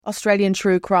Australian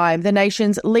True Crime, the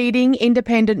nation's leading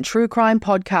independent true crime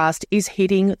podcast, is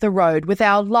hitting the road with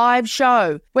our live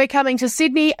show. We're coming to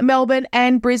Sydney, Melbourne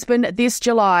and Brisbane this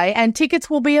July, and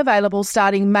tickets will be available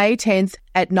starting May 10th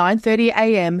at 9:30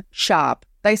 a.m. sharp.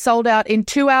 They sold out in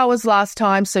 2 hours last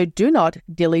time, so do not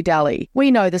dilly-dally.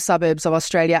 We know the suburbs of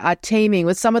Australia are teeming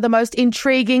with some of the most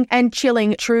intriguing and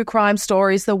chilling true crime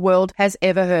stories the world has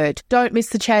ever heard. Don't miss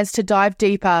the chance to dive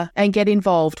deeper and get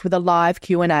involved with a live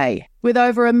Q&A. With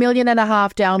over 1.5 million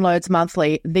downloads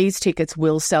monthly, these tickets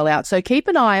will sell out. So keep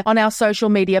an eye on our social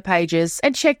media pages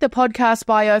and check the podcast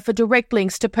bio for direct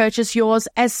links to purchase yours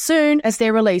as soon as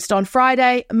they're released on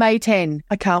Friday, May 10.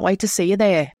 I can't wait to see you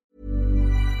there.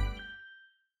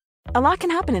 A lot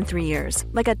can happen in 3 years,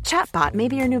 like a chatbot may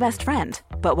be your new best friend.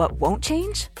 But what won't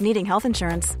change? Needing health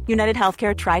insurance. United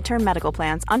Healthcare Tri-Term Medical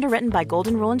Plans, underwritten by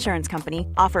Golden Rule Insurance Company,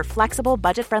 offer flexible,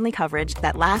 budget-friendly coverage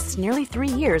that lasts nearly 3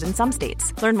 years in some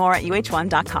states. Learn more at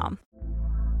uh1.com.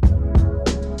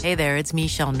 Hey there, it's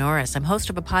Michelle Norris. I'm host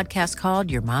of a podcast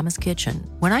called Your Mama's Kitchen.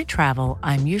 When I travel,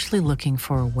 I'm usually looking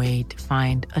for a way to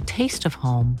find a taste of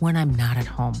home when I'm not at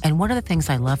home. And one of the things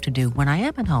I love to do when I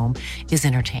am at home is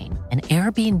entertain. And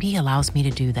Airbnb allows me to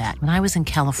do that. When I was in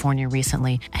California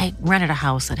recently, I rented a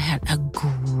house that had a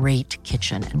great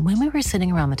kitchen. And when we were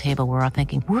sitting around the table, we were all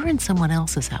thinking, we're in someone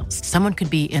else's house. Someone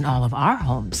could be in all of our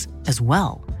homes as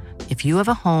well. If you have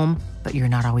a home, but you're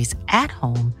not always at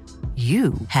home,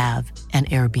 you have an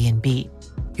Airbnb.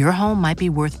 Your home might be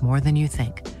worth more than you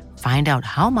think. Find out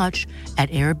how much at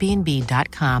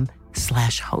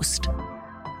airbnb.com/host.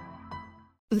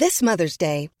 This Mother's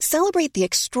Day, celebrate the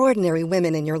extraordinary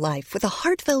women in your life with a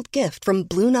heartfelt gift from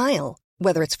Blue Nile.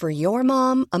 Whether it's for your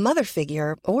mom, a mother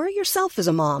figure, or yourself as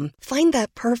a mom, find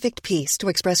that perfect piece to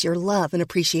express your love and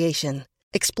appreciation.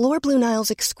 Explore Blue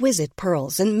Nile's exquisite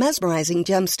pearls and mesmerizing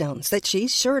gemstones that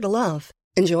she's sure to love.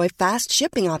 Enjoy fast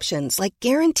shipping options like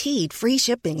guaranteed free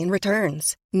shipping and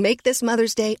returns. Make this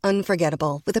Mother's Day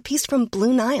unforgettable with a piece from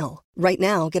Blue Nile. Right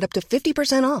now, get up to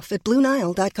 50% off at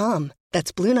BlueNile.com.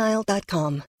 That's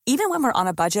BlueNile.com. Even when we're on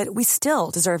a budget, we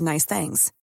still deserve nice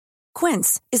things.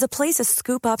 Quince is a place to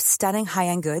scoop up stunning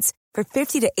high-end goods for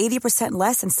 50 to 80%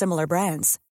 less than similar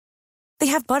brands. They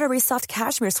have buttery soft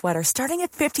cashmere sweaters starting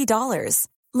at $50,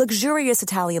 luxurious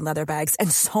Italian leather bags,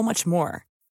 and so much more.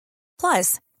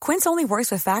 Plus, Quince only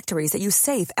works with factories that use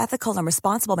safe, ethical, and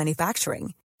responsible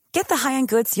manufacturing. Get the high-end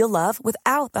goods you'll love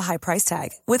without the high price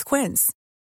tag with Quince.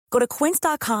 Go to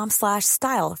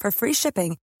quince.com/style for free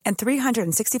shipping and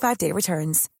 365-day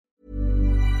returns.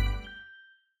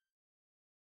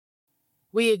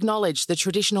 We acknowledge the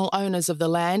traditional owners of the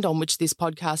land on which this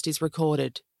podcast is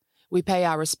recorded. We pay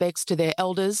our respects to their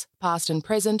elders, past and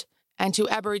present, and to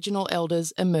Aboriginal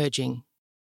elders emerging.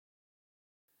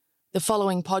 The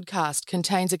following podcast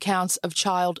contains accounts of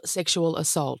child sexual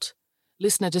assault.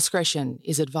 Listener discretion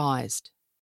is advised.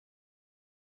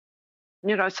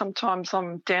 You know, sometimes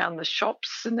I'm down the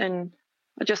shops and then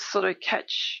I just sort of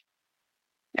catch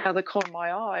out of the corner of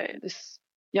my eye this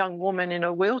young woman in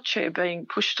a wheelchair being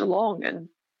pushed along and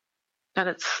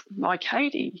it's my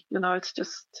Katie. You know, it's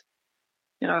just,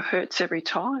 you know, hurts every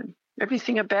time.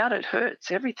 Everything about it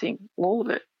hurts, everything, all of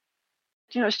it.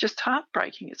 You know, it's just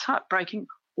heartbreaking. It's heartbreaking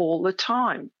all the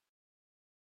time.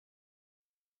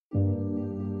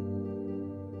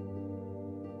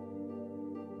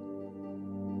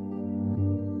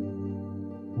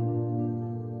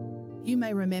 You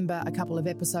may remember a couple of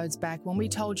episodes back when we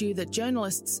told you that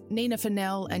journalists Nina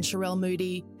Fennell and Sherelle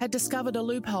Moody had discovered a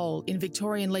loophole in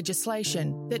Victorian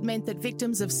legislation that meant that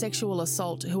victims of sexual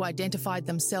assault who identified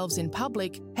themselves in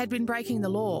public had been breaking the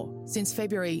law since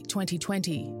February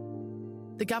 2020.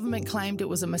 The government claimed it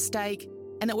was a mistake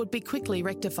and it would be quickly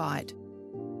rectified.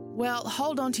 Well,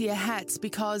 hold on to your hats,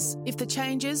 because if the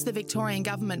changes the Victorian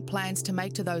government plans to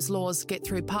make to those laws get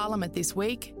through Parliament this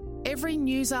week, every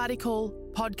news article,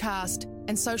 podcast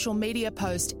and social media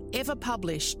post ever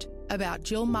published about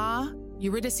Jill Meagher,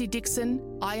 Eurydice Dixon,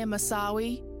 Aya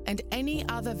Masawi and any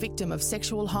other victim of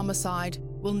sexual homicide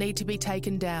will need to be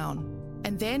taken down,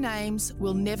 and their names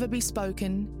will never be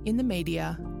spoken in the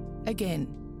media again.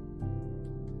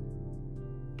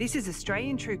 This is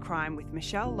Australian True Crime with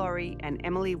Michelle Laurie and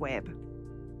Emily Webb.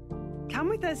 Come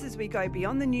with us as we go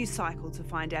beyond the news cycle to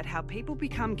find out how people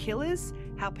become killers,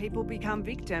 how people become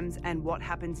victims, and what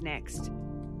happens next.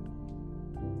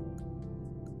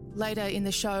 Later in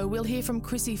the show, we'll hear from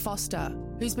Chrissy Foster,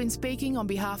 who's been speaking on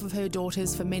behalf of her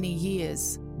daughters for many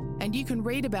years. And you can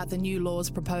read about the new laws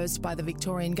proposed by the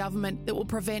Victorian government that will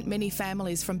prevent many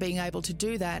families from being able to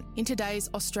do that in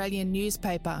today's Australian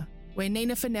newspaper, where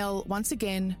Nina Fennell once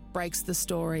again breaks the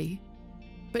story.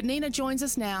 But Nina joins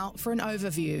us now for an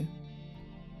overview.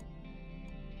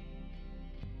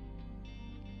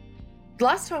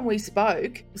 Last time we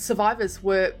spoke, survivors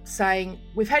were saying,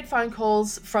 we've had phone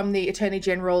calls from the Attorney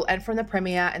General and from the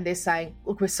Premier, and they're saying,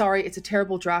 look, we're sorry, it's a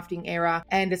terrible drafting error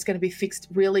and it's going to be fixed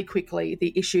really quickly,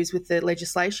 the issues with the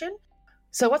legislation.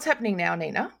 So what's happening now,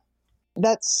 Nina?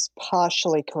 That's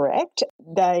partially correct.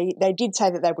 They did say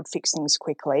that they would fix things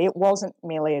quickly. It wasn't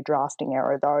merely a drafting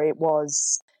error, though. It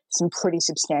was some pretty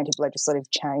substantive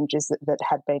legislative changes that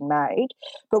had been made.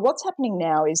 But what's happening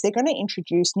now is they're going to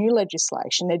introduce new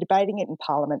legislation. They're debating it in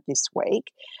Parliament this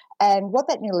week. And what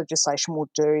that new legislation will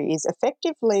do is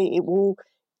effectively it will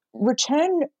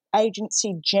return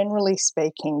agency, generally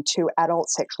speaking, to adult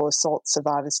sexual assault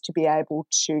survivors to be able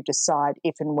to decide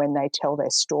if and when they tell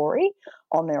their story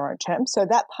on their own terms. So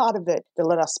that part of it, the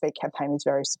Let Us Speak campaign is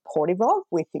very supportive of.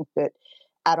 We think that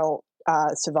adult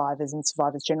survivors and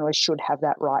survivors generally should have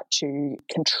that right to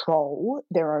control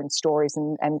their own stories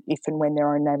and if and when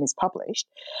their own name is published.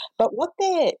 But what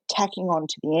they're tacking on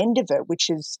to the end of it, which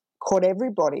has caught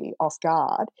everybody off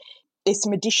guard, is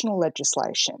some additional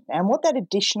legislation. And what that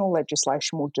additional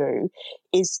legislation will do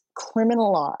is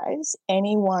criminalise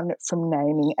anyone from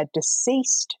naming a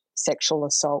deceased sexual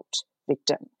assault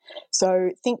victim.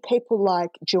 So think people like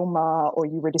Jill Meagher or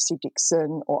Eurydice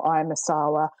Dixon or Aya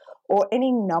Misawa or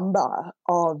any number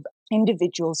of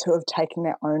individuals who have taken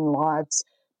their own lives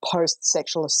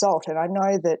post-sexual assault. And I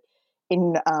know that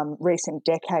in recent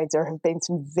decades there have been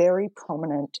some very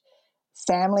prominent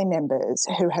family members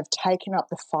who have taken up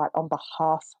the fight on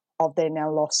behalf of their now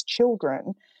lost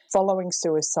children following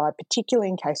suicide, particularly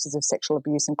in cases of sexual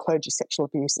abuse and clergy sexual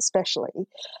abuse especially.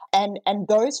 And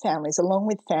those families, along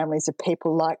with families of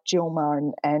people like Jill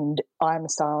Meagher and Aya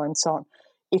Misawa and so on,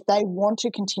 if they want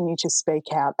to continue to speak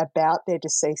out about their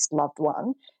deceased loved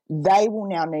one, they will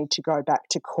now need to go back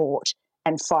to court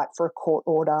and fight for a court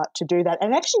order to do that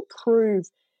and actually prove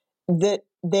that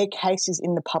their case is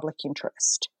in the public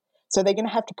interest. So they're going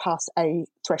to have to pass a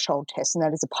threshold test, and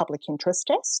that is a public interest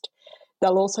test.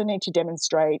 They'll also need to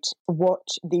demonstrate what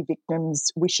the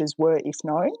victim's wishes were, if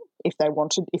known, if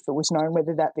it was known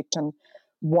whether that victim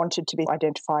wanted to be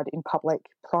identified in public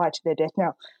prior to their death.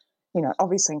 Now,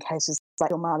 obviously in cases like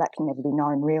Jill Meagher, that can never be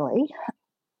known really.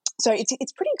 So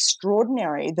it's pretty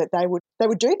extraordinary that they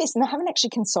would do this, and they haven't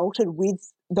actually consulted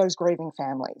with those grieving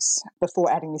families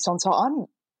before adding this on. So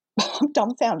I'm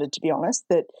dumbfounded, to be honest,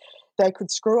 that they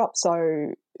could screw up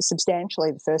so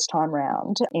substantially the first time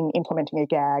round in implementing a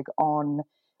gag on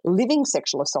living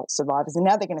sexual assault survivors, and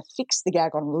now they're going to fix the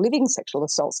gag on living sexual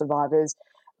assault survivors,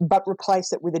 but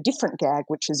replace it with a different gag,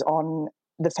 which is on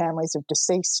the families of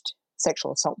deceased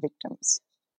sexual assault victims.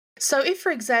 So if,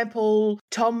 for example,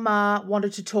 Tom Meagher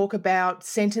wanted to talk about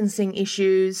sentencing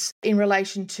issues in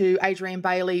relation to Adrian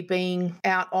Bailey being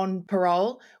out on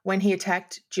parole when he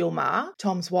attacked Jill Meagher,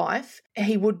 Tom's wife,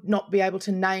 he would not be able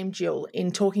to name Jill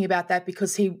in talking about that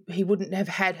because he wouldn't have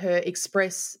had her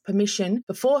express permission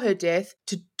before her death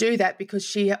to do that, because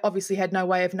she obviously had no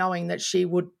way of knowing that she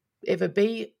would ever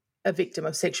be a victim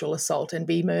of sexual assault and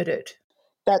be murdered.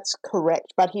 That's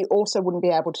correct, but he also wouldn't be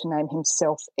able to name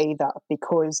himself either,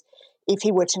 because if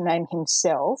he were to name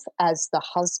himself as the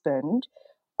husband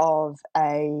of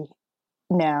a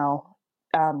now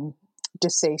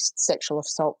deceased sexual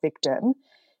assault victim,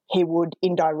 he would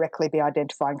indirectly be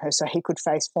identifying her. So he could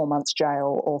face 4 months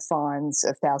jail or fines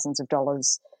of thousands of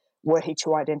dollars were he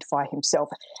to identify himself.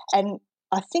 And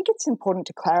I think it's important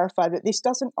to clarify that this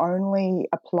doesn't only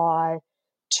apply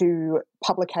to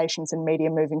publications and media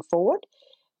moving forward.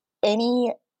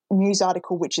 Any news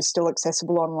article which is still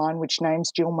accessible online, which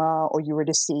names Jill Meagher or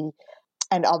Eurydice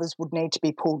and others, would need to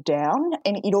be pulled down.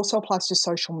 And it also applies to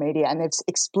social media, and they've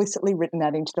explicitly written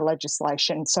that into the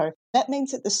legislation. So that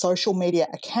means that the social media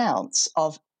accounts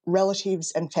of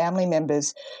relatives and family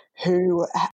members who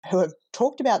have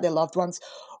talked about their loved ones,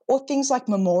 or things like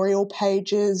memorial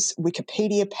pages,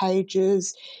 Wikipedia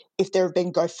pages, if there have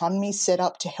been GoFundMe set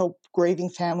up to help grieving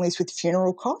families with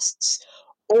funeral costs,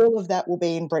 all of that will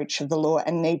be in breach of the law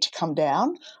and need to come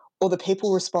down, or the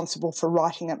people responsible for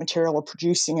writing that material or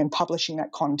producing and publishing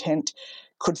that content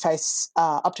could face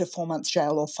up to 4 months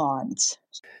jail or fines.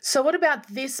 So what about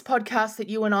this podcast that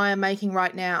you and I are making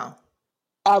right now?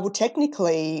 Well,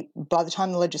 technically, by the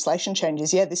time the legislation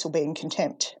changes, this will be in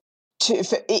contempt.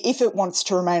 If it wants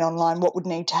to remain online, what would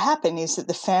need to happen is that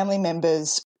the family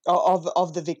members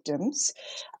of the victims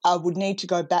would need to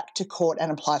go back to court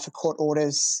and apply for court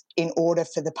orders in order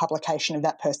for the publication of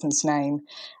that person's name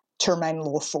to remain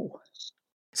lawful.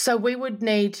 So we would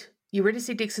need Eurydice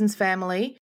Dixon's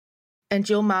family and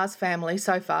Jill Meagher's family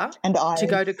so far to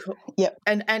go to court. Yep.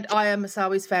 And Aya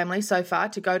Misawa's family so far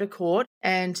to go to court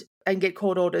and get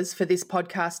court orders for this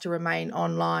podcast to remain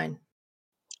online.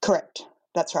 Correct.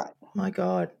 That's right. My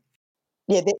God.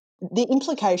 Yeah, the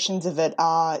implications of it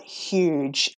are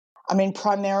huge. I mean,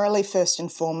 primarily, first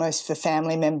and foremost, for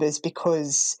family members,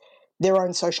 because their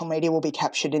own social media will be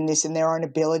captured in this and their own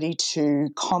ability to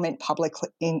comment publicly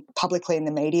in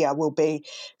the media will be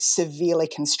severely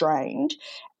constrained.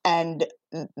 And,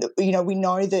 you know, we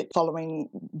know that following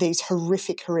these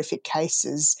horrific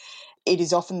cases, it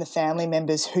is often the family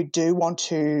members who do want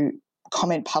to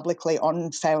comment publicly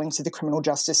on failings of the criminal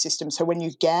justice system. So when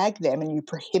you gag them and you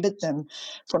prohibit them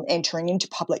from entering into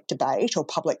public debate or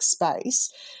public space,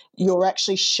 you're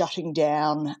actually shutting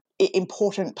down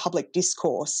important public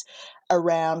discourse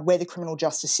around where the criminal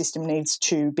justice system needs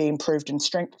to be improved and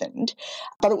strengthened.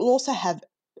 But it will also have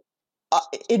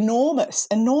enormous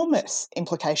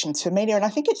implications for media. And I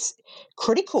think it's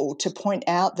critical to point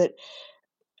out that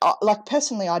like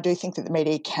personally, I do think that the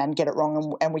media can get it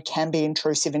wrong and we can be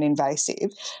intrusive and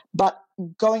invasive. But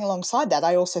going alongside that,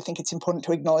 I also think it's important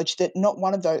to acknowledge that not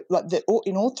one of those,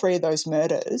 in all three of those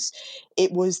murders,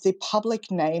 it was the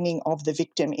public naming of the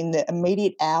victim in the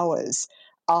immediate hours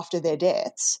after their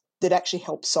deaths that actually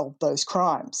helped solve those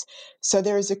crimes. So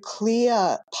there is a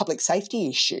clear public safety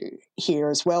issue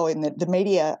here as well, in that the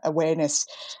media awareness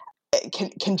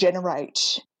can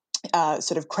generate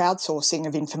sort of crowdsourcing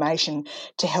of information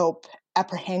to help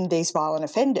apprehend these violent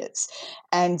offenders.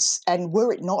 And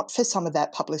were it not for some of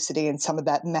that publicity and some of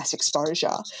that mass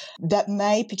exposure, that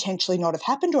may potentially not have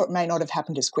happened, or it may not have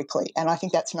happened as quickly. And I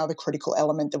think that's another critical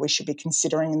element that we should be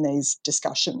considering in these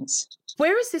discussions.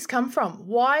 Where has this come from?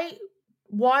 Why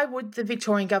would the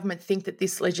Victorian government think that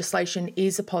this legislation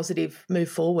is a positive move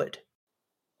forward?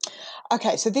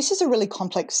 Okay, so this is a really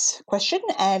complex question,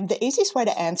 and the easiest way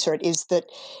to answer it is that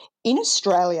in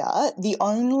Australia, the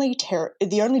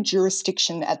only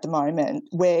jurisdiction at the moment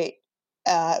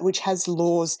which has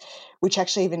laws which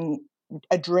actually even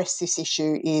address this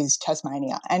issue is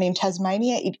Tasmania. And in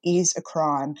Tasmania, it is a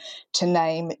crime to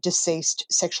name deceased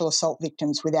sexual assault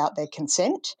victims without their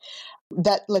consent.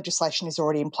 That legislation is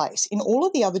already in place. In all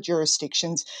of the other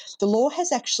jurisdictions, the law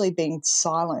has actually been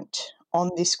silent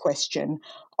on this question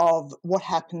of what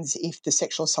happens if the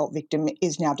sexual assault victim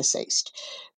is now deceased.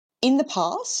 In the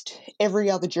past,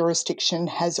 every other jurisdiction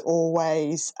has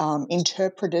always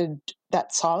interpreted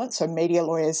that silence, so media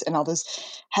lawyers and others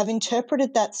have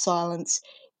interpreted that silence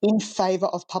in favour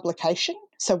of publication.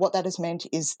 So what that has meant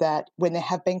is that when there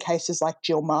have been cases like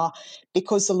Jill Meagher,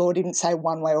 because the law didn't say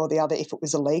one way or the other if it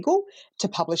was illegal to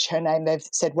publish her name, they've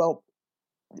said, well,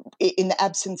 in the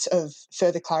absence of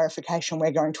further clarification,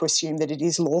 we're going to assume that it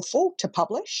is lawful to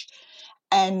publish.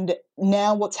 And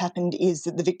now what's happened is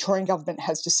that the Victorian government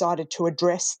has decided to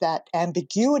address that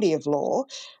ambiguity of law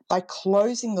by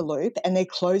closing the loop, and they're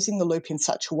closing the loop in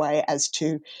such a way as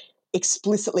to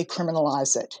explicitly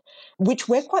criminalise it, which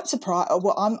we're quite surprised.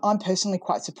 Well, I'm personally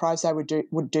quite surprised they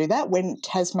would do that. When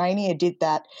Tasmania did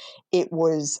that, it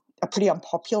was a pretty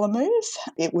unpopular move.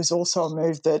 It was also a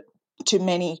move that to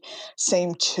many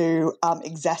seemed to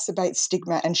exacerbate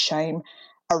stigma and shame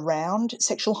around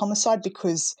sexual homicide,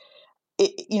 because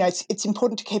it's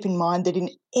important to keep in mind that in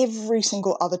every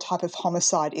single other type of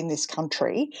homicide in this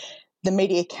country, the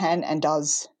media can and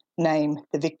does name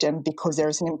the victim, because there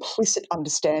is an implicit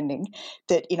understanding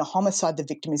that in a homicide the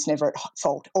victim is never at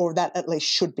fault, or that at least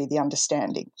should be the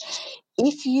understanding.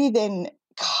 If you then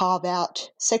carve out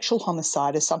sexual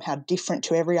homicide as somehow different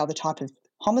to every other type of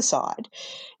homicide,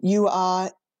 you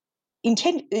are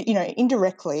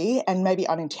indirectly and maybe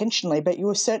unintentionally, but you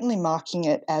are certainly marking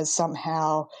it as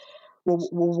somehow, well,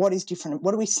 what is different?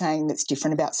 What are we saying that's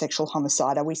different about sexual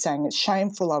homicide? Are we saying it's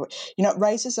shameful? It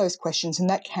raises those questions, and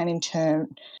that can in turn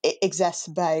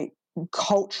exacerbate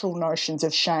cultural notions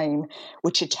of shame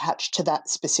which attach to that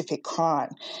specific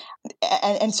crime.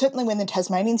 And certainly when the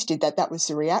Tasmanians did that, that was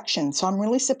the reaction. So I'm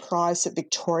really surprised that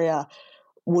Victoria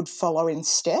would follow in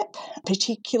step,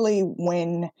 particularly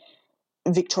when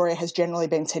Victoria has generally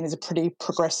been seen as a pretty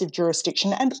progressive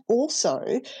jurisdiction. And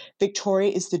also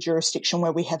Victoria is the jurisdiction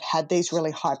where we have had these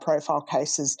really high-profile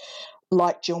cases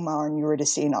like Jill Meagher and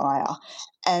Eurydice Iyer.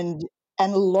 And a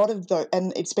lot of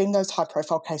and it's been those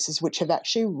high-profile cases which have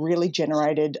actually really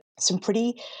generated some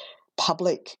pretty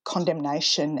public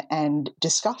condemnation and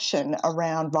discussion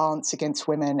around violence against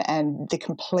women and the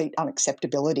complete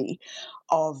unacceptability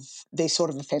of these sort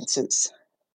of offences.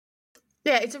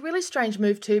 Yeah, it's a really strange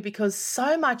move too, because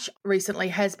so much recently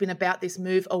has been about this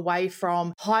move away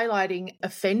from highlighting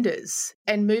offenders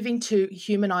and moving to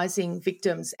humanising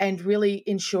victims and really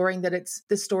ensuring that it's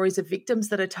the stories of victims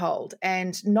that are told,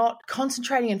 and not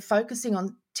concentrating and focusing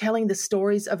on telling the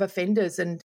stories of offenders.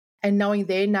 And and knowing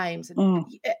their names.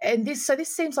 And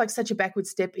this seems like such a backward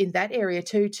step in that area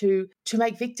too, to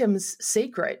make victims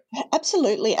secret.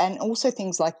 Absolutely. And also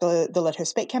things like the Let Her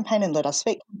Speak campaign and Let Us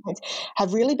Speak campaigns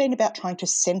have really been about trying to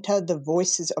centre the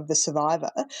voices of the survivor.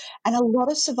 And a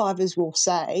lot of survivors will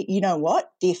say, you know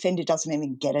what, the offender doesn't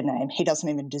even get a name. He doesn't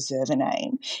even deserve a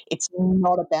name. It's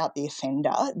not about the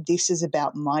offender. This is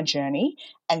about my journey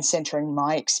and centering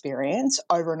my experience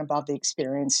over and above the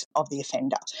experience of the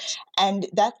offender. And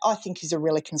that, I think, is a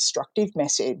really constructive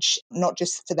message, not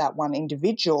just for that one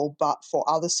individual, but for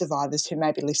other survivors who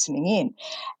may be listening in.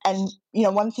 And, you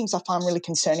know, one of the things I find really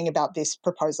concerning about this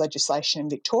proposed legislation in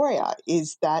Victoria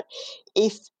is that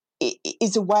if it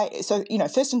is a way, so, you know,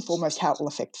 first and foremost, how it will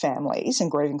affect families and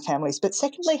grieving families, but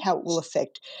secondly, how it will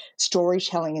affect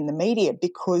storytelling in the media,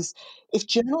 because if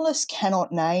journalists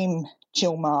cannot name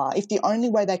Jill Meagher, if the only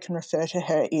way they can refer to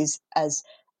her is as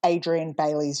Adrian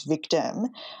Bailey's victim,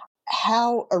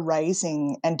 how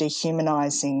erasing and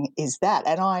dehumanising is that?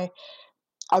 And I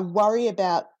worry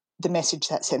about the message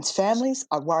that sends families.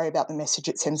 I worry about the message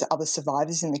it sends other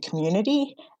survivors in the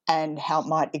community and how it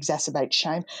might exacerbate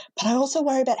shame. But I also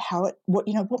worry about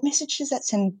what message does that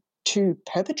send to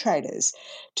perpetrators,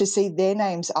 to see their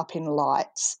names up in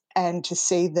lights and to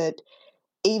see that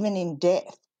even in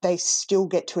death, they still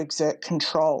get to exert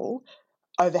control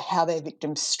over how their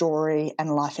victim's story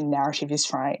and life and narrative is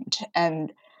framed.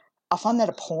 And I find that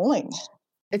appalling.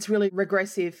 It's really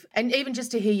regressive. And even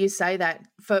just to hear you say that,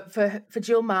 for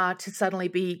Jill Meagher to suddenly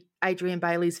be Adrian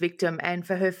Bailey's victim and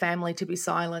for her family to be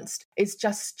silenced, it's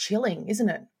just chilling, isn't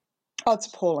it? Oh, it's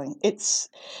appalling.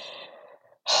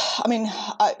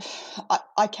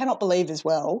 I cannot believe as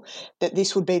well that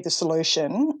this would be the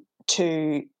solution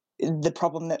to the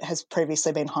problem that has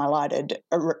previously been highlighted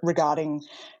regarding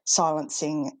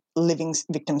silencing living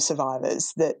victim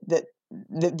survivors, that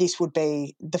this would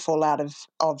be the fallout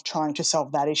of trying to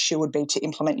solve that issue would be to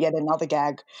implement yet another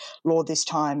gag law, this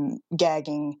time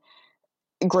gagging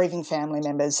grieving family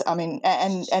members. I mean,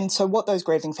 and so what those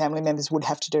grieving family members would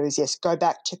have to do is, yes, go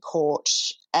back to court,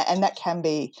 and that can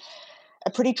be a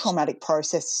pretty traumatic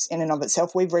process in and of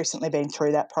itself. We've recently been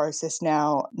through that process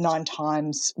now 9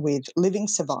 times with living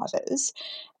survivors,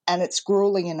 and it's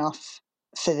gruelling enough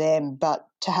for them, but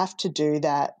to have to do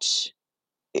that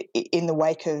in the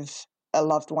wake of a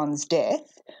loved one's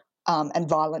death and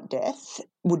violent death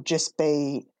would just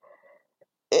be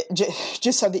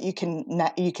just so that you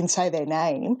can say their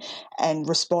name and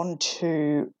respond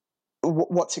to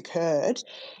what's occurred.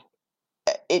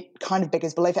 It kind of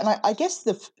beggars belief. And I guess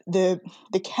the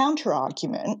counter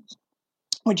argument,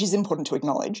 which is important to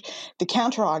acknowledge, the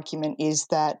counter argument is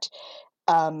that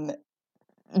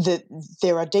that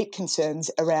there are deep concerns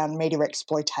around media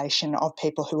exploitation of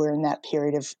people who are in that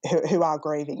period of who are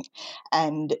grieving,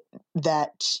 and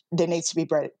that there needs to be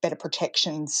better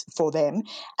protections for them.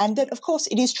 And that, of course,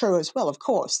 it is true as well, of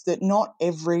course, that not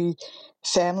every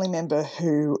family member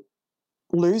who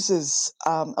loses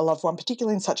a loved one,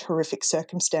 particularly in such horrific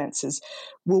circumstances,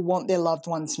 will want their loved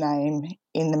one's name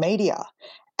in the media.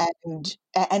 And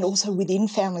also within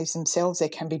families themselves, there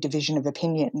can be division of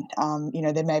opinion.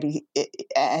 There may be,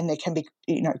 and there can be,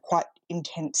 quite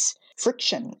intense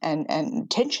friction and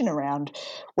tension around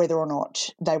whether or not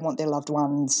they want their loved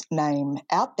one's name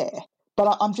out there.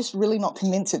 But I'm just really not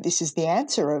convinced that this is the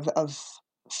answer of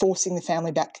forcing the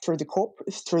family back through the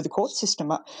court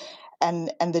system,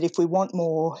 and that if we want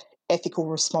more ethical,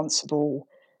 responsible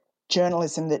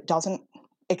journalism that doesn't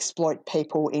exploit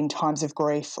people in times of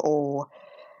grief or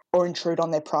intrude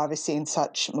on their privacy in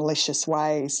such malicious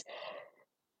ways,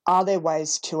 are there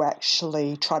ways to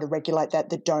actually try to regulate that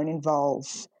don't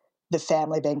involve the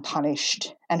family being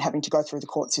punished and having to go through the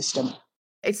court system?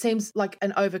 It seems like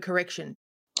an overcorrection.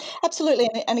 Absolutely.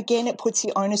 And again, it puts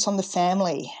the onus on the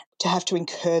family to have to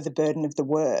incur the burden of the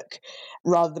work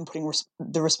rather than putting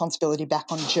the responsibility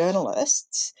back on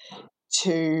journalists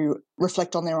to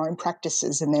reflect on their own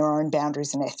practices and their own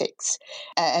boundaries and ethics.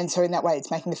 And so in that way,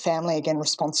 it's making the family again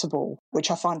responsible,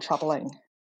 which I find troubling.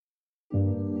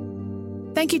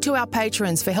 Thank you to our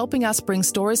patrons for helping us bring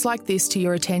stories like this to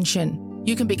your attention.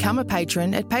 You can become a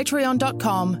patron at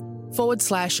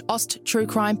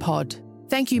patreon.com/AustTrueCrimePod.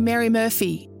 Thank you, Mary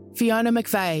Murphy, Fiona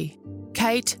McVeigh,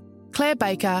 Kate, Claire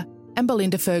Baker, and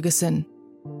Belinda Ferguson.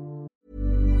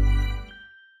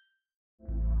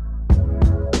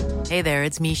 Hey there,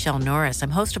 it's Michelle Norris.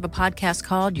 I'm host of a podcast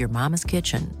called Your Mama's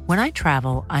Kitchen. When I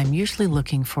travel, I'm usually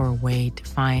looking for a way to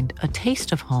find a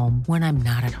taste of home when I'm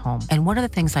not at home. And one of the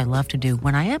things I love to do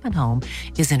when I am at home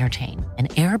is entertain. And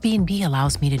Airbnb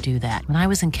allows me to do that. When I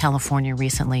was in California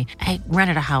recently, I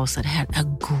rented a house that had a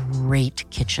great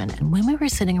kitchen. And when we were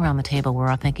sitting around the table, we're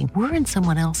all thinking, we're in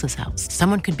someone else's house.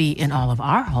 Someone could be in all of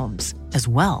our homes as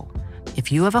well.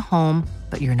 If you have a home,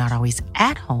 but you're not always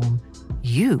at home,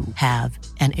 you have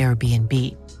an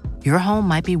Airbnb. Your home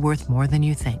might be worth more than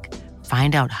you think.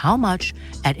 Find out how much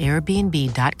at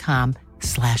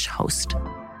airbnb.com/host.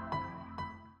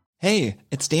 Hey,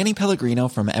 it's Danny Pellegrino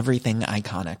from Everything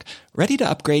Iconic. Ready to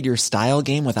upgrade your style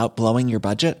game without blowing your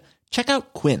budget? Check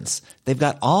out Quince. They've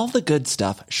got all the good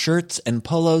stuff, shirts and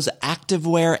polos,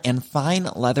 activewear, and fine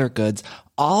leather goods,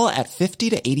 all at 50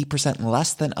 to 80%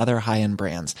 less than other high-end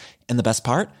brands. And the best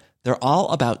part? They're all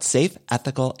about safe,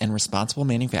 ethical, and responsible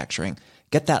manufacturing.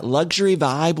 Get that luxury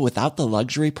vibe without the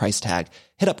luxury price tag.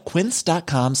 Hit up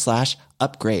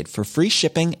quince.com/upgrade for free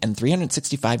shipping and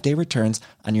 365-day returns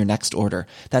on your next order.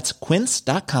 That's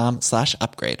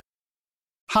quince.com/upgrade.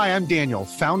 Hi, I'm Daniel,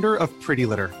 founder of Pretty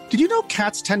Litter. Did you know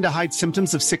cats tend to hide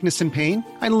symptoms of sickness and pain?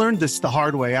 I learned this the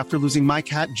hard way after losing my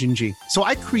cat, Gingy. So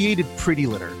I created Pretty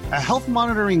Litter, a health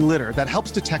monitoring litter that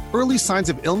helps detect early signs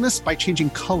of illness by changing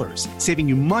colors, saving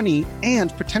you money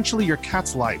and potentially your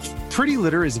cat's life. Pretty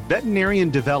Litter is veterinarian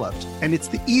developed, and it's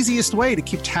the easiest way to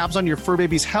keep tabs on your fur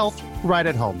baby's health right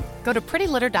at home. Go to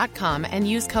prettylitter.com and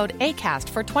use code ACAST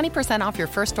for 20% off your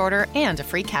first order and a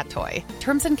free cat toy.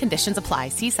 Terms and conditions apply.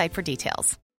 See site for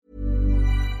details.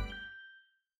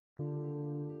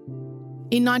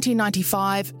 In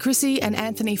 1995, Chrissy and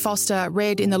Anthony Foster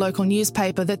read in the local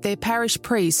newspaper that their parish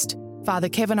priest, Father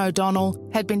Kevin O'Donnell,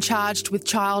 had been charged with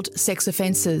child sex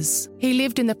offences. He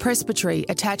lived in the presbytery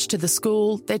attached to the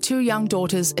school their two young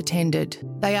daughters attended.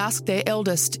 They asked their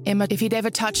eldest, Emma, if he'd ever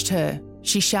touched her.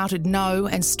 She shouted no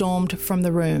and stormed from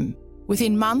the room.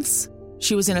 Within months,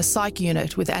 she was in a psych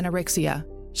unit with anorexia.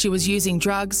 She was using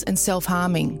drugs and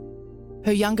self-harming.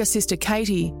 Her younger sister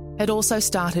Katie had also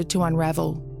started to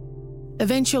unravel.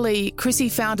 Eventually, Chrissy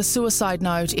found a suicide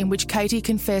note in which Katie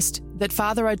confessed that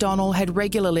Father O'Donnell had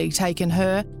regularly taken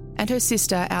her and her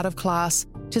sister out of class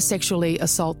to sexually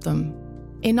assault them.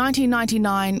 In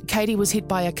 1999, Katie was hit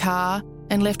by a car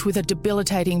and left with a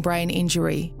debilitating brain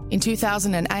injury. In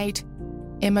 2008,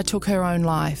 Emma took her own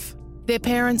life. Their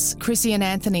parents, Chrissy and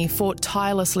Anthony, fought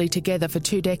tirelessly together for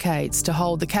 2 decades to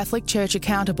hold the Catholic Church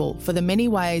accountable for the many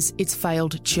ways it's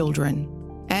failed children.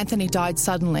 Anthony died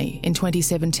suddenly in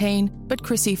 2017, but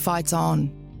Chrissy fights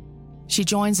on. She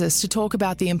joins us to talk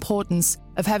about the importance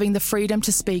of having the freedom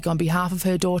to speak on behalf of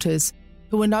her daughters,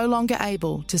 who are no longer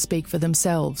able to speak for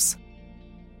themselves.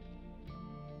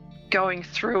 Going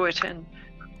through it and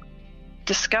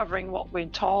discovering what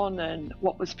went on and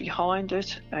what was behind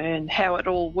it and how it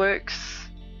all works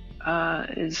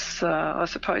is, I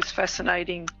suppose,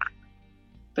 fascinating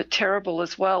but terrible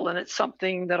as well. And it's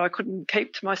something that I couldn't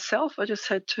keep to myself. I just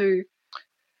had to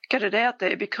get it out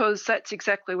there because that's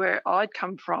exactly where I'd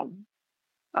come from,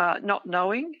 not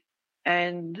knowing,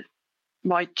 and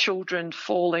my children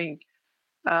falling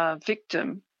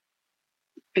victim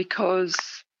because,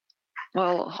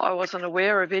 well, I wasn't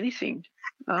aware of anything.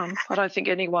 I don't think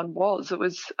anyone was. It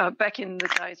was back in the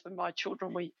days when my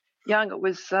children were young, it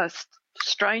was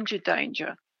stranger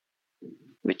danger,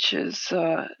 which is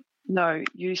no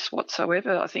use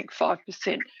whatsoever. I think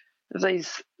 5% of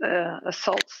these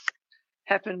assaults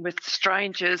happen with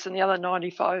strangers and the other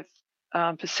 95%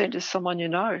 is someone you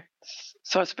know.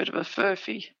 So it's a bit of a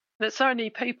furphy. And it's only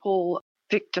people,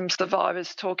 victim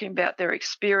survivors, talking about their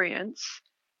experience,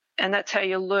 and that's how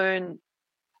you learn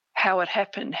how it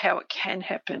happened, how it can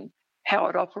happen, how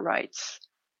it operates,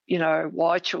 you know,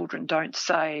 why children don't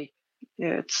say.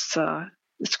 Yeah,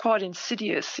 it's quite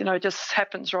insidious, you know, it just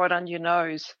happens right under your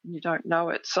nose and you don't know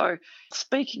it. So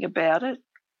speaking about it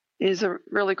is a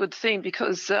really good thing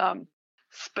because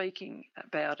speaking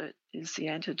about it is the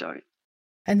antidote.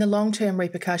 And the long-term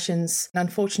repercussions,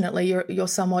 unfortunately, you're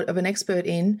somewhat of an expert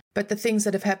in, but the things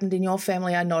that have happened in your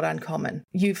family are not uncommon.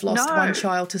 You've lost one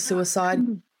child to suicide,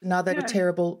 another to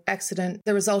terrible accident,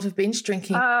 the result of binge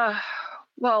drinking.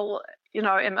 Well, you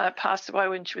know, Emma passed away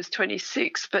when she was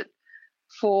 26, but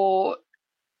for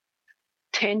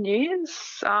 10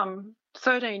 years,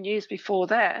 13 years before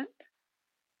that,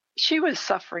 she was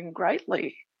suffering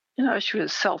greatly. You know, she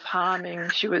was self-harming.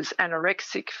 She was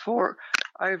anorexic for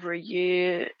over a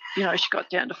year. You know, she got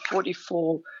down to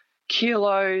 44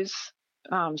 kilos.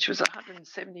 She was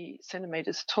 170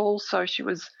 centimetres tall, so she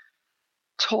was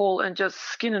tall and just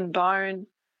skin and bone.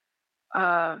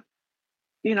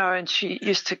 You know, and she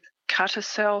used to cut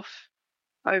herself,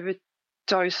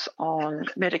 overdose on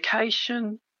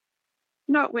medication.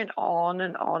 It went on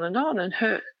and on and on, and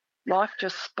her life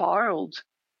just spiraled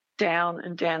down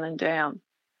and down and down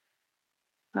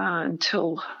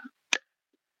until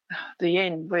the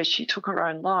end, where she took her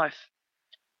own life.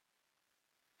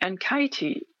 And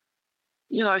Katie,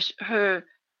 her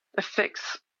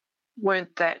effects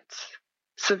weren't that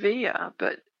severe,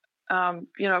 but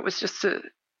it was just a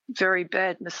very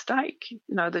bad mistake,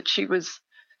 that she was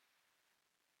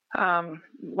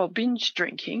binge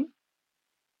drinking,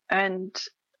 and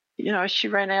she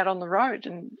ran out on the road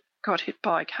and got hit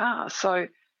by a car. So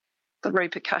the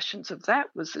repercussions of that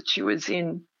was that she was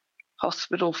in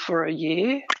hospital for a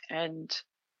year, and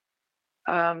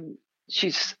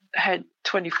she's had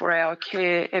 24-hour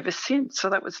care ever since. So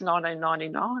that was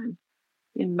 1999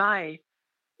 in May.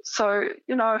 So,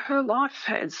 her life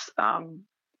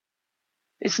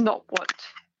is not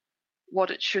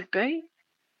what it should be,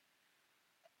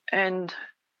 and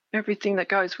everything that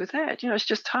goes with that. It's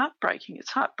just heartbreaking.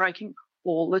 It's heartbreaking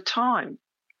all the time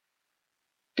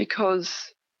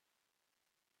because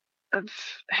of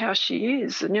how she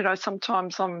is. And,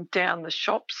 sometimes I'm down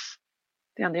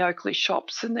the Oakley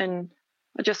shops, and then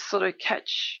I just sort of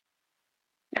catch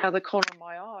out of the corner of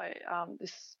my eye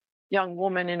this young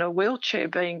woman in a wheelchair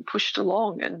being pushed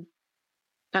along, and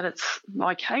it's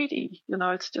my Katie.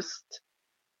 It's just,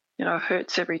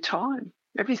 hurts every time.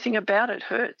 Everything about it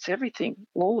hurts, everything,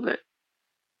 all of it.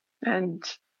 And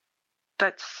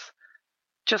that's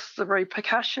just the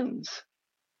repercussions.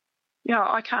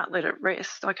 I can't let it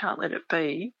rest. I can't let it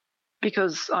be,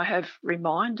 because I have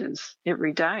reminders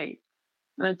every day.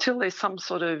 And until there's some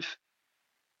sort of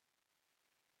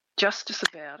justice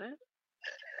about it,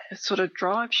 it sort of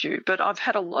drives you. But I've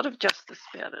had a lot of justice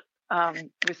about it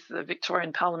with the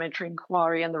Victorian Parliamentary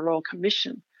Inquiry and the Royal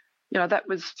Commission. That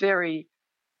was very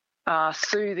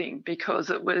soothing, because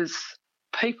it was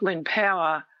people in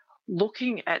power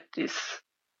looking at this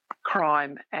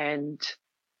crime and,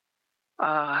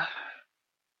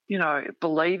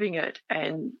 believing it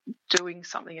and doing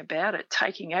something about it,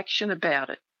 taking action about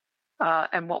it.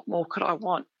 And what more could I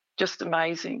want? Just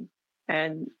amazing,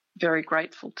 and very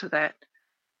grateful to that.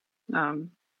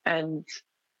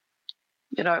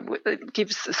 It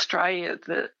gives Australia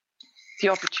the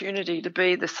opportunity to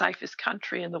be the safest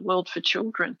country in the world for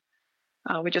children.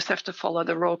 We just have to follow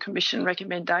the Royal Commission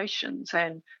recommendations,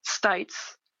 and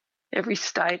every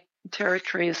state and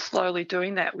territory is slowly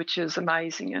doing that, which is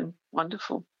amazing and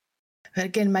wonderful. It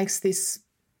again makes this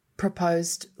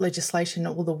proposed legislation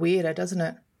all the weirder, doesn't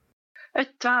it?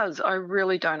 It does. I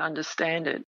really don't understand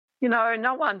it.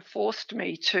 No one forced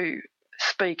me to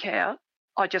speak out.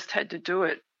 I just had to do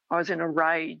it. I was in a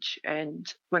rage,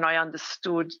 and when I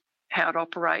understood how it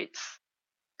operates,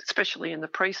 especially in the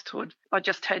priesthood, I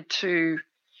just had to,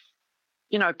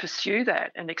 pursue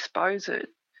that and expose it.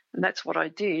 And that's what I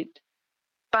did.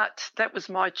 But that was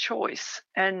my choice,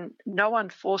 and no one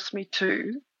forced me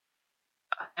to.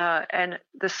 And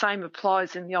the same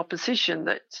applies in the opposition,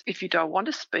 that if you don't want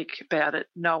to speak about it,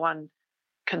 no one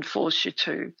can force you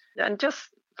to. And just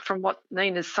from what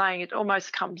Nina's saying, it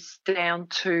almost comes down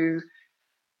to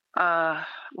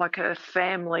like a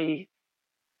family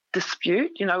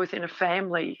dispute. Within a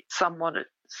family, some want it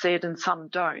said and some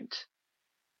don't.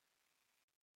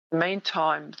 In the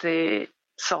meantime, they're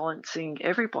silencing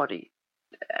everybody.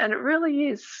 And it really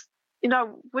is,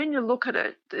 when you look at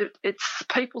it, it's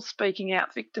people speaking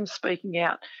out, victims speaking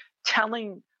out,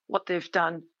 telling what they've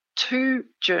done to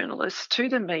journalists, to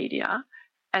the media,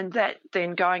 and that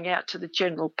then going out to the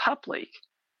general public,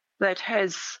 that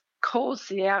has caused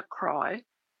the outcry,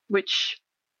 which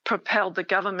propelled the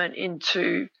government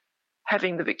into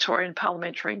having the Victorian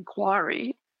Parliamentary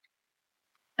Inquiry,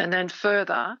 and then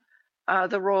further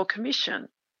the Royal Commission.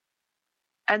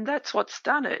 And that's what's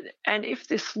done it. And if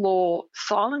this law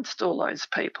silenced all those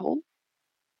people,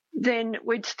 then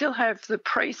we'd still have the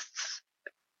priests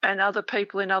and other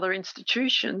people in other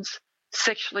institutions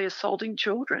sexually assaulting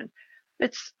children.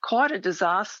 It's quite a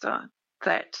disaster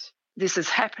that this is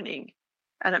happening,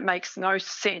 and it makes no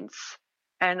sense.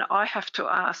 And I have to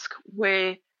ask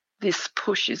where this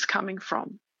push is coming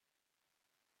from,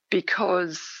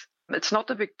 because it's not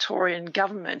the Victorian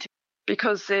government,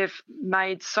 because they've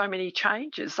made so many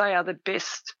changes. They are the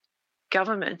best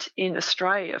government in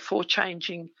Australia for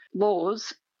changing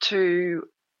laws to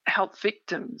help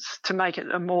victims, to make it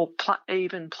a more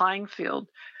even playing field.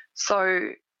 So,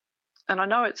 and I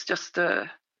know it's just an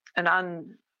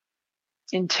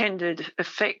unintended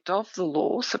effect of the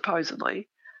law, supposedly,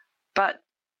 but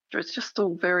it's just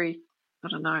all very,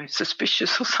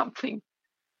 suspicious or something.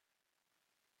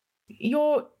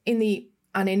 You're in the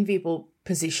unenviable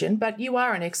position, but you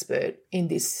are an expert in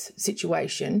this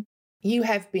situation. You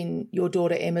have been your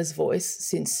daughter Emma's voice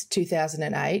since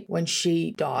 2008 when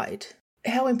she died.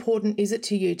 How important is it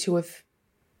to you to have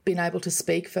been able to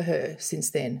speak for her since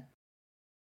then?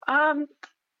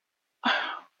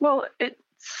 Well,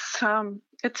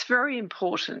 it's very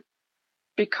important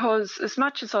because as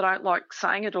much as I don't like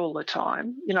saying it all the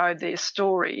time, you know, their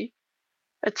story,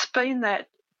 it's been that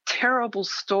terrible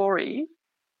story,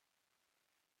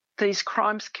 these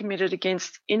crimes committed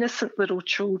against innocent little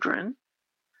children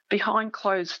behind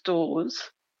closed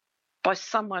doors by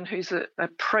someone who's a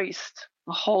priest,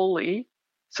 a holy,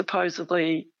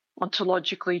 supposedly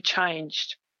ontologically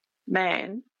changed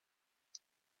man.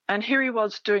 And here he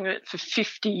was doing it for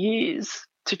 50 years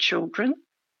to children,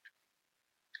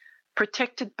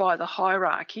 protected by the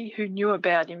hierarchy who knew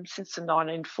about him since the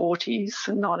 1940s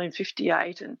and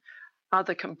 1958 and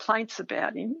other complaints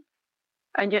about him,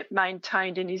 and yet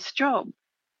maintained in his job.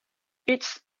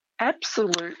 It's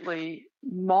absolutely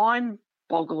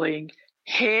mind-boggling,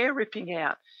 hair-ripping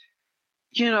out,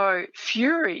 you know,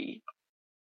 fury.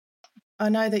 I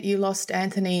know that you lost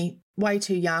Anthony way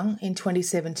too young in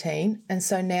 2017, and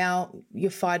so now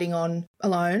you're fighting on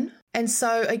alone. And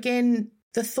so, again,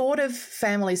 the thought of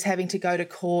families having to go to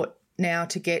court now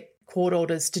to get court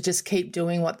orders to just keep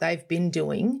doing what they've been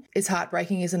doing is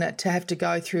heartbreaking, isn't it? To have to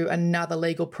go through another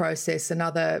legal process,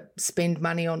 another spend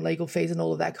money on legal fees and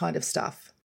all of that kind of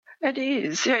stuff. It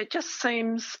is. Yeah, it just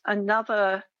seems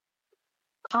another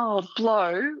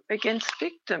blow against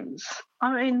victims.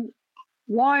 I mean,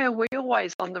 why are we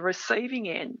always on the receiving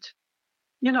end?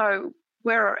 You know,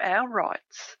 where are our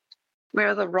rights? Where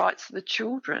are the rights of the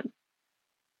children?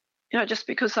 You know, just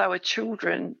because they were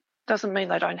children doesn't mean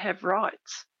they don't have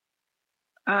rights.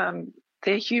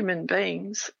 They're human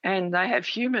beings and they have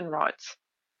human rights,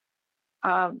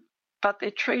 but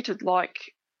they're treated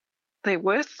like they're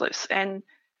worthless. And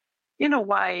in a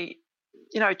way,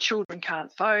 you know, children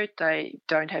can't vote, they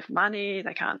don't have money,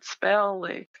 they can't spell,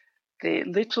 they're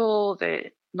little, they're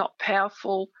not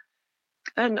powerful,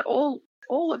 and all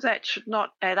of that should not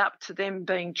add up to them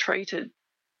being treated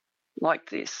like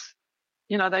this.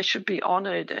 You know, they should be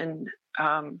honoured and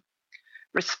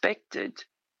respected.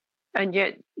 And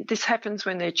yet this happens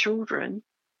when they're children,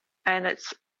 and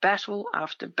it's battle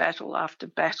after battle after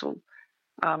battle.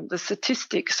 The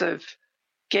statistics of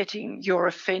getting your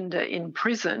offender in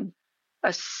prison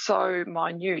are so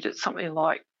minute. It's something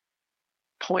like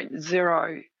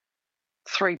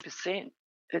 0.03%.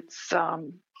 It's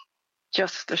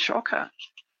just a shocker.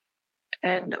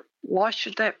 And why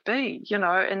should that be? You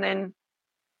know, and then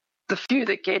the few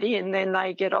that get in, then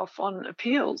they get off on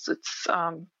appeals. It's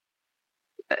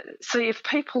see, if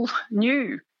people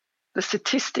knew the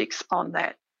statistics on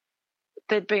that,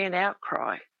 there'd be an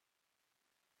outcry.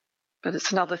 But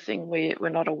it's another thing we're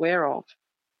not aware of.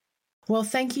 Well,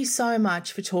 thank you so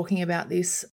much for talking about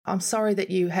this. I'm sorry that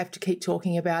you have to keep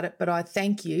talking about it, but I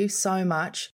thank you so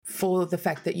much for the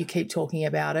fact that you keep talking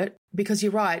about it, because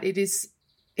you're right, it is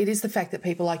the fact that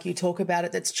people like you talk about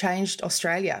it that's changed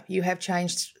Australia. You have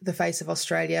changed the face of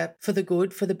Australia for the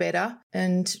good, for the better,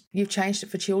 and you've changed it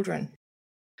for children.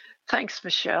 Thanks,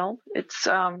 Michelle. It's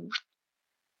an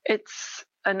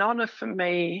honour for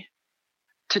me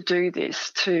to do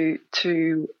this, to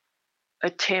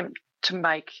attempt to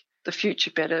make the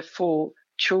future better for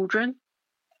children.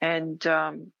 And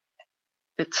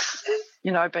it's,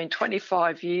 you know, been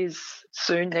 25 years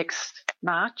soon, next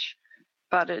March,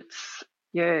 but it's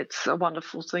a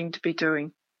wonderful thing to be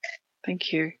doing.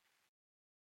 Thank you.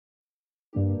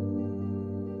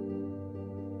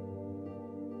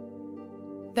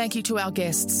 Thank you to our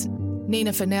guests,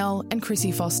 Nina Fennell and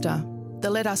Chrissy Foster. The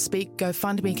Let Us Speak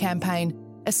GoFundMe campaign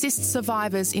assists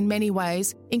survivors in many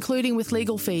ways, including with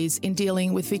legal fees in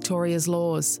dealing with Victoria's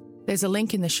laws. There's a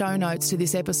link in the show notes to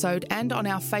this episode and on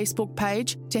our Facebook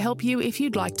page to help you if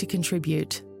you'd like to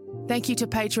contribute. Thank you to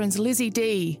patrons Lizzie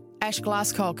D, Ash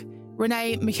Glasscock,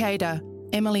 Renee Mikeda,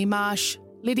 Emily Marsh,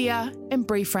 Lydia and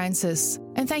Bree Francis.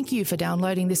 And thank you for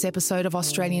downloading this episode of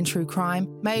Australian True Crime,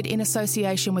 made in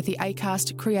association with the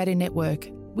Acast Creator Network.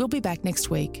 We'll be back next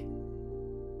week.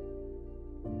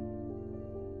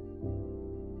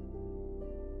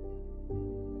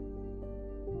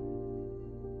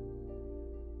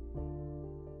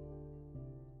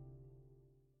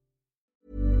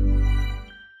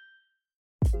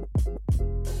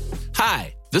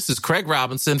 Hi, this is Craig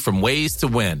Robinson from Ways to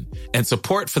Win, and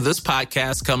support for this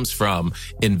podcast comes from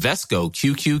Invesco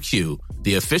QQQ,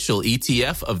 the official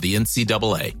ETF of the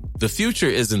NCAA. The future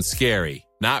isn't scary.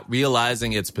 Not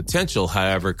realizing its potential,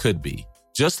 however, could be.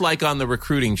 Just like on the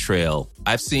recruiting trail,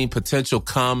 I've seen potential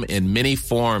come in many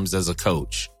forms as a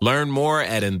coach. Learn more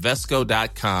at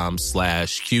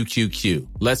Invesco.com/QQQ.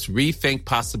 Let's rethink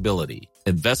possibility.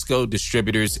 Invesco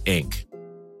Distributors, Inc.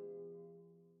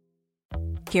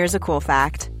 Here's a cool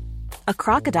fact. A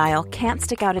crocodile can't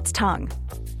stick out its tongue.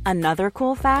 Another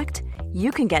cool fact,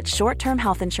 you can get short-term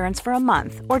health insurance for a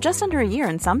month or just under a year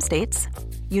in some states.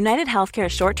 United Healthcare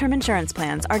short-term insurance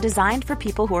plans are designed for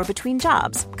people who are between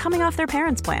jobs, coming off their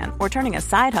parents' plan, or turning a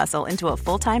side hustle into a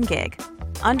full-time gig.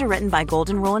 Underwritten by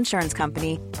Golden Rule Insurance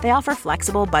Company, they offer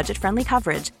flexible, budget-friendly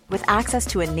coverage with access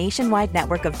to a nationwide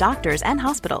network of doctors and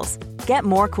hospitals. Get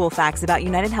more cool facts about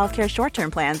United Healthcare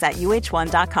short-term plans at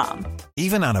uh1.com.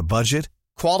 Even on a budget,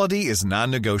 quality is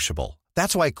non-negotiable.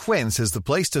 That's why Quince is the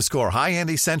place to score high-end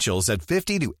essentials at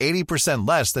 50 to 80%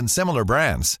 less than similar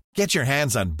brands. Get your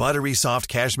hands on buttery soft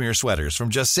cashmere sweaters from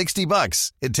just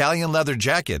 $60, Italian leather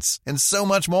jackets, and so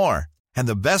much more. And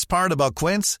the best part about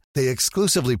Quince, they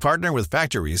exclusively partner with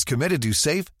factories committed to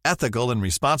safe, ethical, and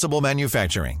responsible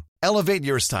manufacturing. Elevate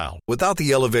your style without the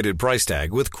elevated price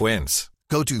tag with Quince.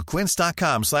 Go to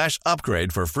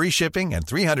quince.com/upgrade for free shipping and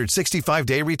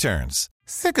 365-day returns.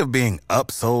 Sick of being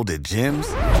upsold at gyms?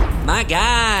 My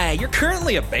guy, you're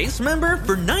currently a base member.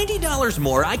 For $90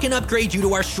 more, I can upgrade you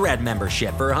to our Shred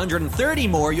membership. For $130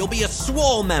 more, you'll be a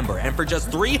Swole member. And for just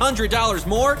 $300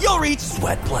 more, you'll reach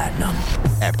Sweat Platinum.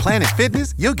 At Planet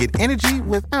Fitness, you'll get energy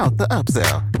without the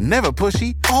upsell. Never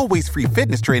pushy, always free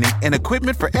fitness training and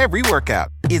equipment for every workout.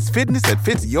 It's fitness that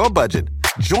fits your budget.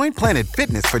 Join Planet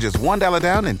Fitness for just $1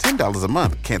 down and $10 a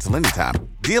month. Cancel anytime.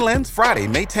 Deal ends Friday,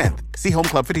 May 10th. See Home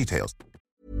Club for details.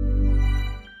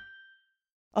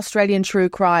 Australian True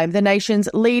Crime, the nation's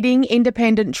leading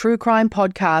independent true crime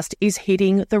podcast, is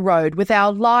hitting the road with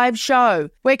our live show.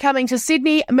 We're coming to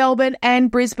Sydney, Melbourne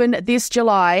and Brisbane this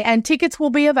July, and tickets will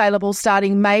be available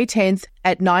starting May 10th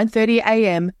at 9:30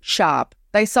 a.m. sharp.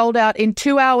 They sold out in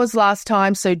 2 hours last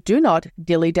time, so do not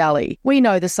dilly-dally. We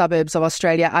know the suburbs of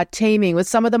Australia are teeming with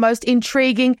some of the most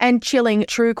intriguing and chilling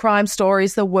true crime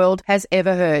stories the world has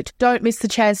ever heard. Don't miss the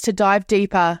chance to dive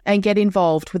deeper and get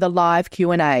involved with a live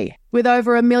Q&A. With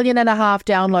over 1.5 million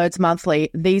downloads monthly,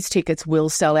 these tickets will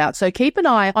sell out. So keep an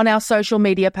eye on our social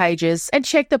media pages and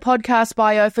check the podcast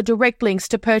bio for direct links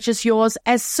to purchase yours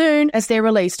as soon as they're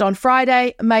released on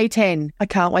Friday, May 10. I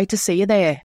can't wait to see you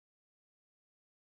there.